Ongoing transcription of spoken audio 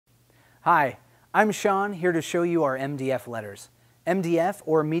Hi, I'm Sean, here to show you our MDF letters. MDF,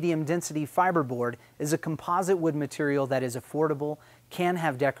 or medium density fiberboard, is a composite wood material that is affordable, can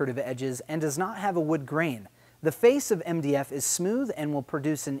have decorative edges, and does not have a wood grain. The face of MDF is smooth and will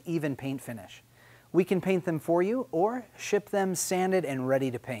produce an even paint finish. We can paint them for you or ship them sanded and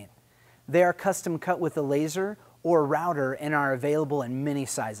ready to paint. They are custom cut with a laser or router and are available in many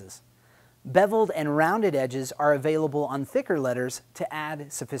sizes. Beveled and rounded edges are available on thicker letters to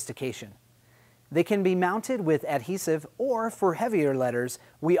add sophistication. They can be mounted with adhesive, or for heavier letters,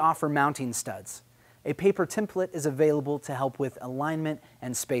 we offer mounting studs. A paper template is available to help with alignment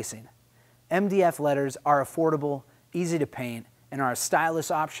and spacing. MDF letters are affordable, easy to paint, and are a stylish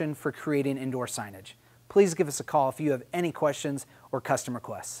option for creating indoor signage. Please give us a call if you have any questions or custom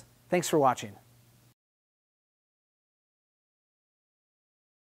requests. Thanks for watching.